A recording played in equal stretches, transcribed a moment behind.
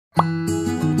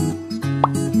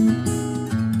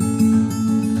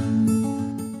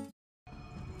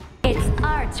It's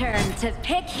our turn to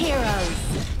pick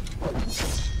heroes.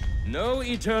 No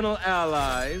eternal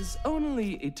allies,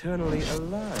 only eternally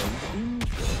aligned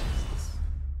interests.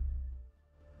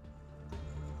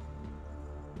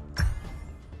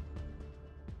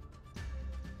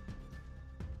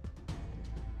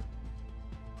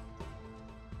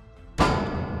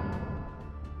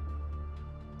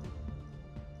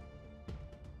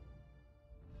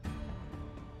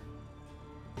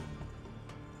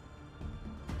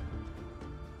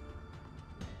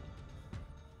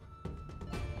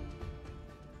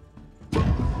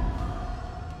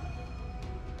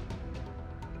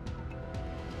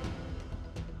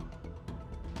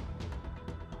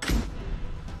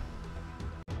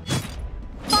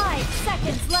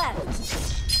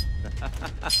 Left.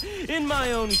 In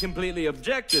my own completely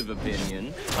objective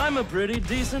opinion, I'm a pretty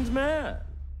decent man.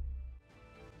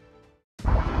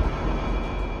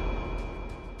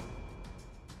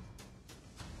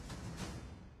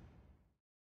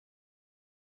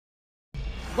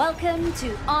 Welcome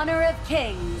to Honor of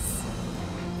Kings.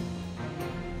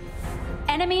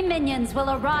 Enemy minions will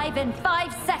arrive in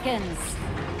 5 seconds.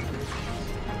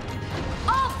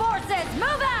 All forces,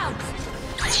 move out!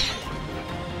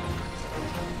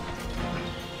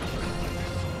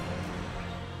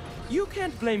 You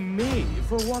can't blame me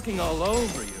for walking all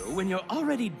over you when you're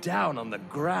already down on the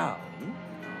ground.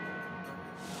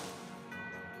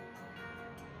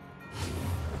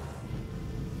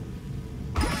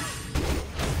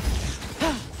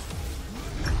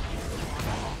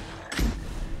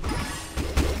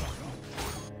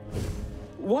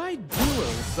 Why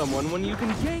duel someone when you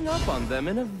can gang up on them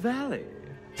in a valley?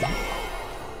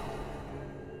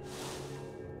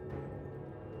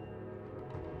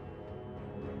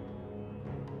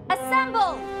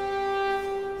 Assemble!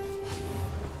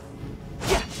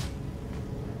 Yeah.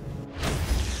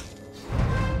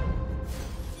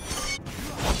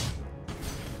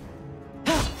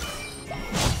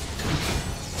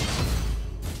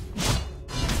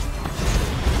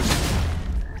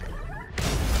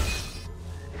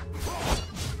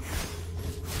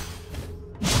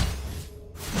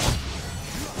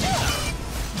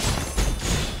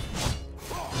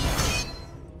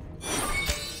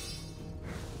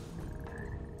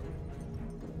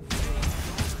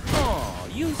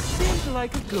 You seemed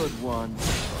like a good one.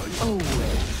 Oh,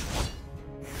 wait.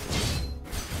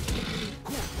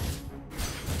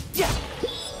 Yeah!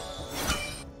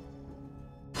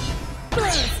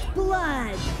 First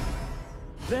blood!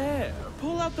 There!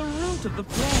 Pull out the root of the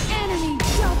problem. Enemy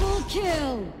double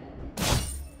kill!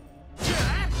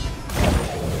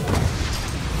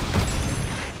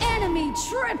 Enemy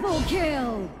triple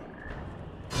kill!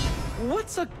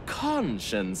 What's a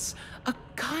conscience? A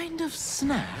kind of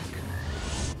snack?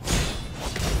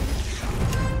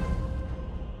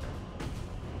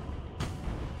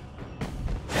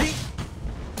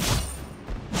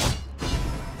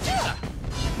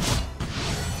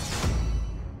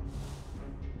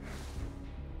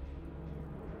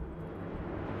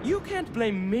 You can't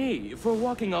blame me for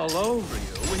walking all over you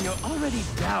when you're already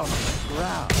down on the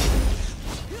ground.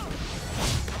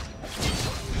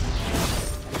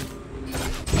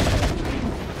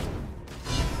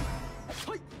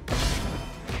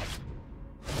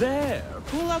 There,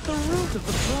 pull out the root of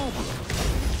the problem.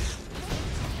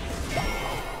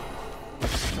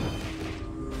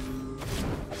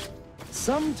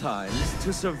 Sometimes,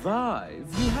 to survive,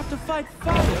 you have to fight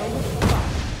fire with fire.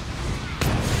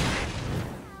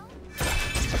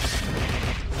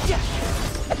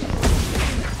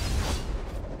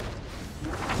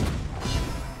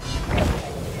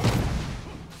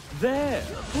 There!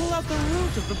 Pull out the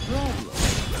root of the problem.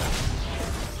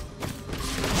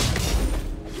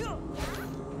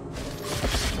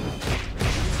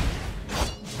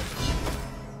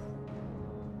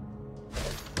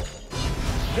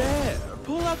 There!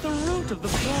 Pull out the root of the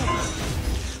problem.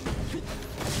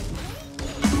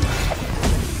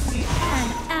 An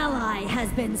ally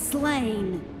has been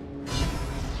slain.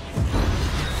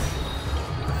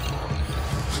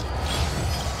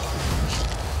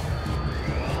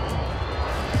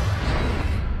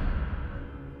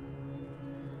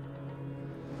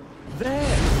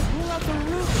 There! Pull out the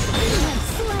root of the You have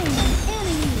slain an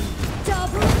enemy!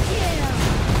 Double kill!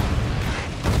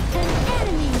 An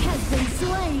enemy has been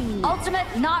slain! Ultimate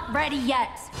not ready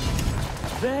yet!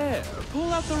 There!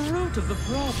 Pull out the root of the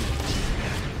problem.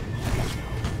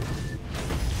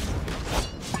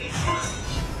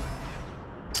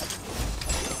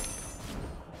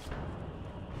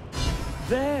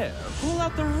 There! Pull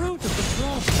out the root of the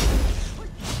problem.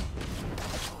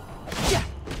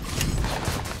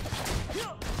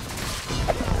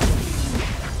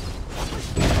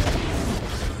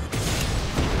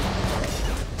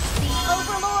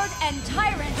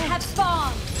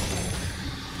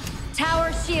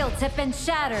 have been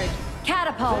shattered.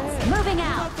 Catapults moving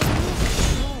out.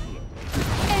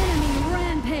 Enemy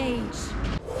rampage.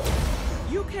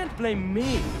 You can't blame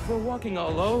me for walking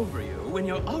all over you when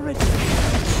you're already...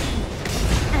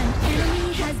 An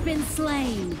enemy has been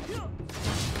slain.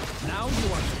 Now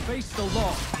you are to face the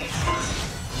law.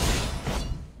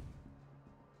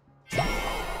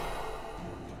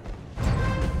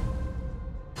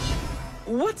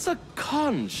 What's a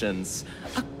conscience?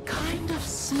 A kind of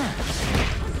snack.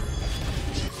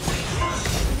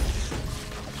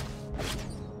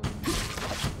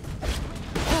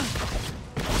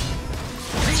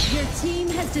 Your team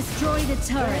has destroyed a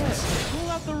turret. Pull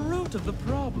out the root of the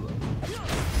problem.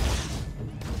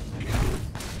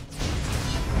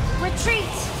 Retreat!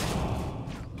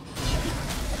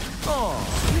 Oh,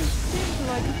 you seem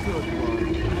like a good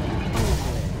one.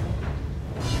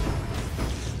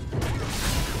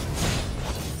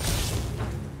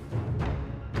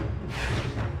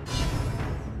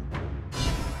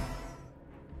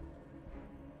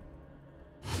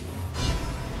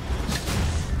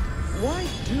 Why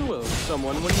duo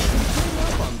someone when you can climb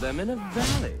up on them in a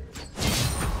valley?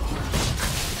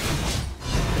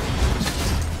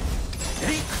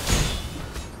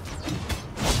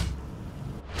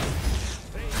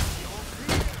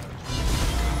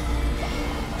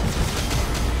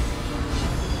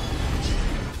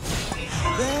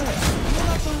 There, pull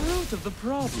out the root of the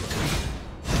problem.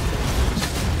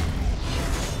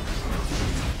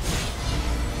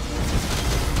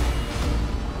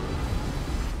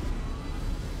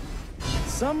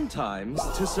 Sometimes,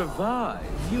 to survive,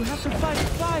 you have to fight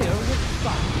fire with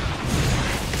fire.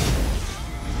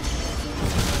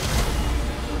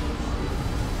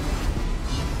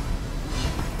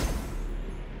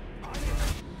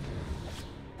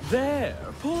 There,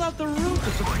 pull out the root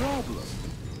of the problem.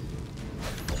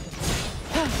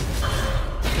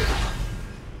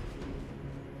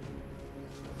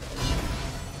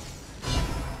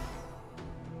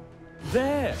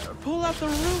 There, pull out the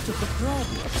root of the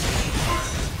problem.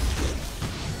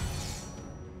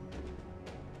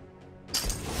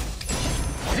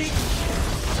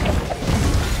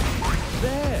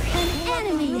 There. An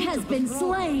enemy has been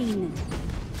slain.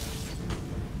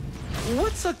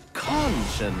 What's a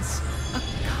conscience? A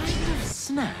kind of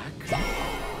snack?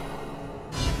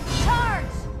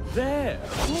 Charge! There,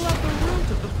 pull out the root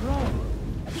of the problem.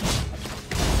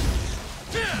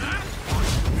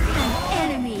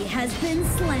 An enemy has been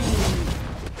slain.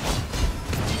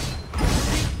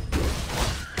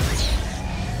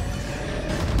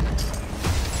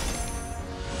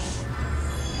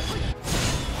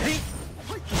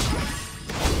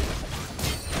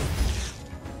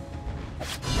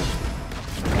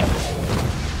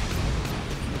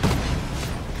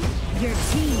 Your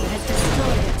team has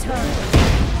destroyed a turret.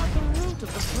 The root of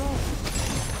the problem.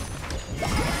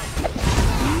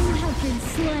 You have been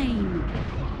slain.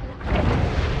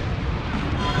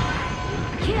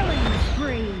 Killing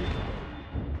spree.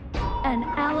 An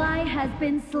ally has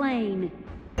been slain.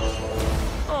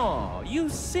 Oh, you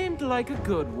seemed like a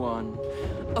good one.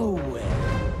 Oh well.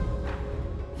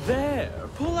 There,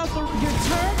 pull out the... Your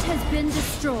turret has been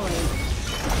destroyed.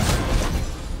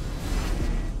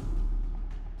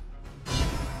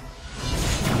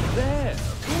 There,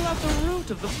 pull out the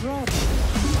root of the problem.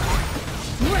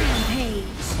 Rampage.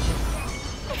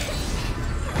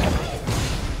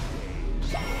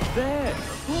 There,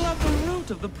 pull out the root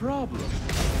of the problem.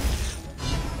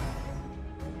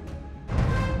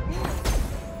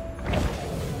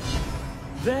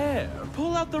 There,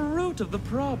 pull out the root of the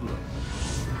problem.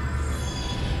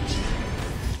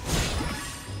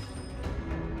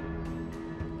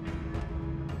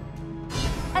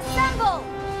 Assemble!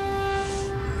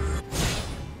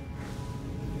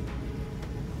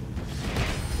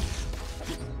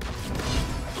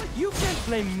 You can't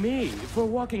blame me for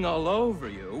walking all over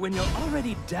you when you're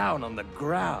already down on the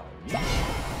ground.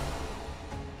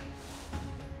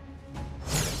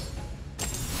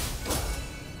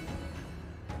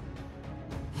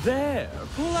 There,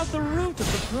 pull out the root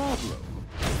of the problem.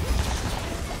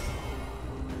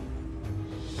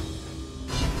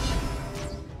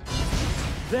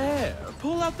 There,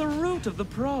 pull out the root of the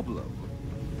problem.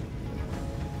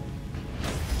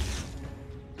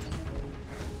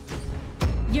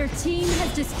 Your team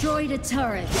has destroyed a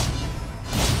turret.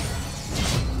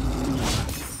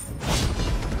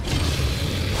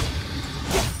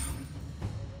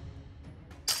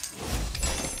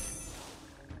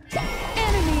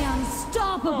 Enemy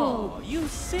unstoppable! Oh, you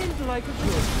seemed like a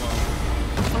good one.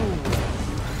 Oh well.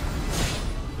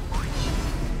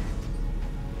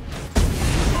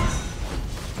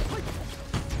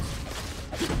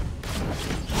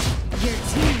 Your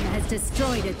team has has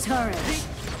destroyed a turret.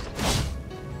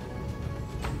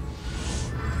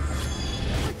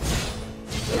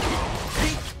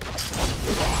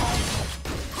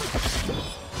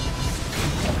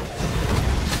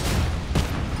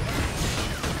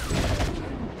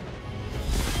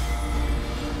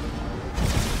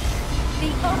 The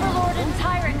Overlord and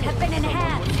Tyrant have been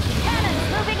enhanced.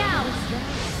 Cannons moving out.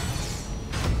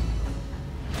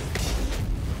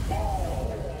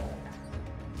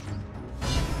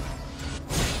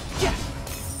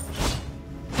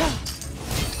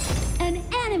 An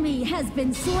enemy has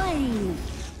been slain.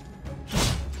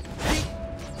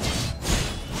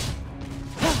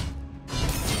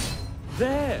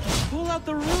 There! Pull out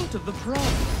the root of the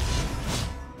problem.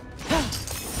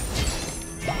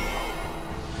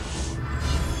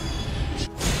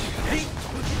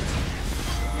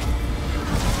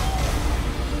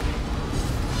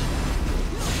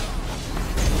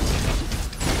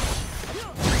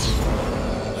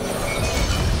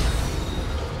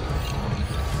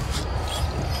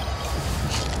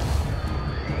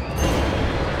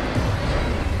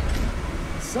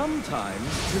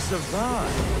 Sometimes, to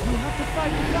survive, you have to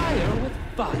fight fire with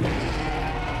fire.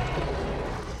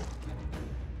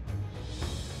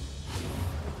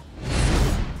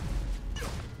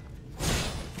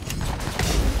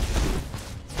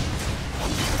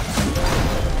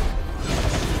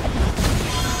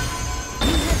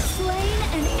 You have slain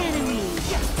an enemy.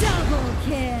 Double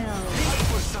kill.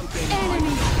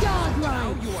 Enemy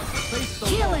godlike. You are to face the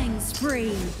Killing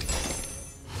spree.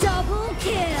 Double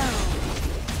kill.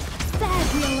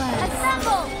 Fabulous.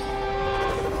 Assemble.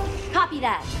 Copy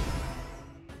that.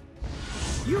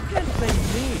 You can't blame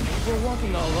me for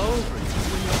walking all over you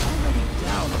when you're already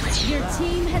down on the Your ground.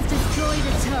 team has destroyed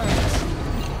a turret.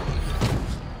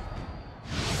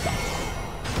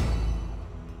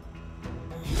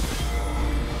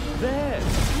 There!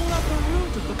 Pull out the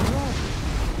root of the problem.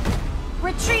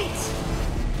 Retreat!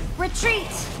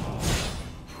 Retreat!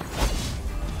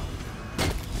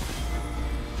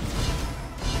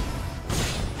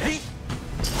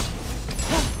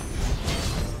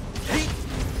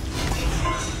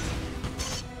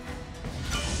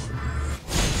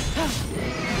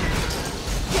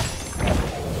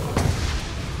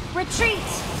 Retreat!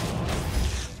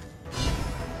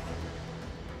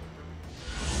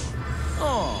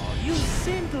 Oh, you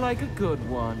seemed like a good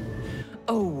one.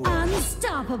 Oh, well.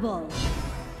 Unstoppable!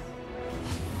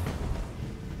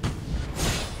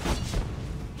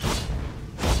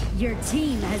 Your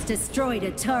team has destroyed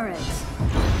a turret.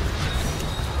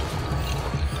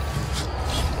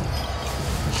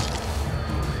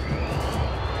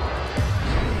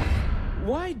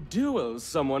 Why duel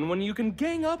someone when you can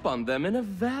gang up on them in a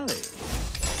valley?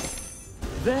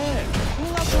 There!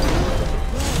 Pull out the root of the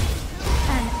problem.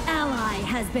 An ally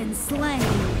has been slain.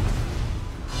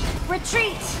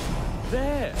 Retreat!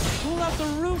 There! Pull out the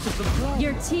root of the problem.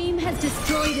 Your team has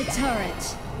destroyed a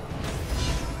turret.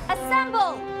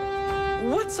 Assemble!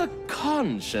 What's a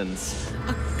conscience?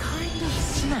 A kind of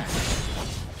snack.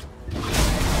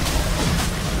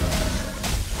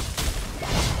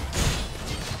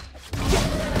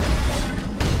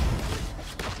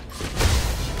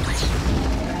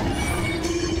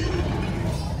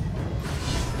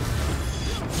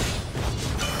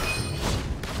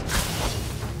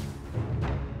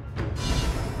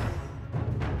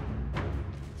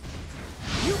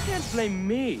 You can't blame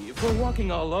me for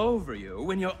walking all over you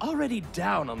when you're already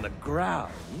down on the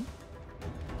ground.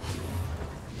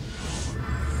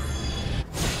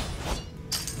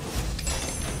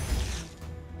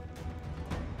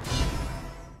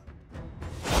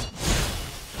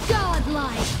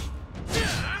 Godlike!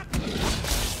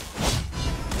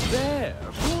 There!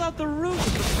 Pull out the root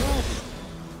of the problem.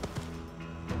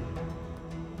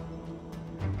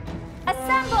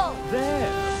 Assemble!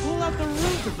 There! Pull out the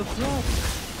root of the problem.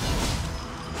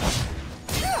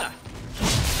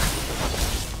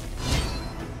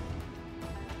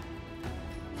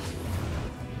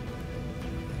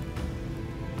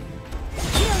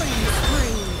 Killing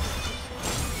spree!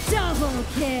 Double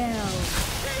kill!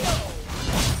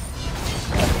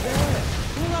 There!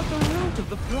 Pull out the root of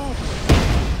the problem.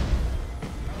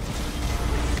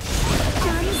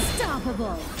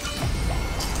 Unstoppable!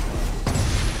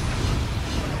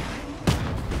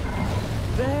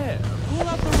 There! Pull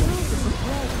out the root of the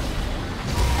problem.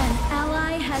 An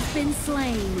ally has been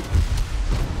slain.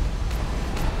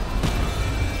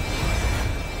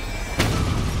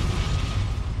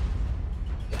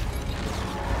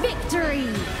 Victory!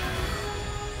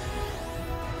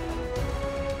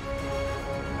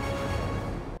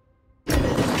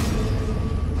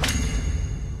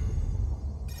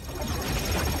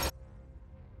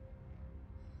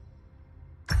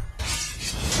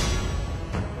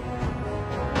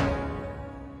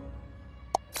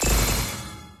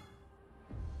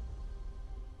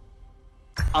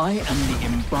 I am the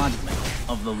embodiment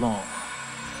of the law.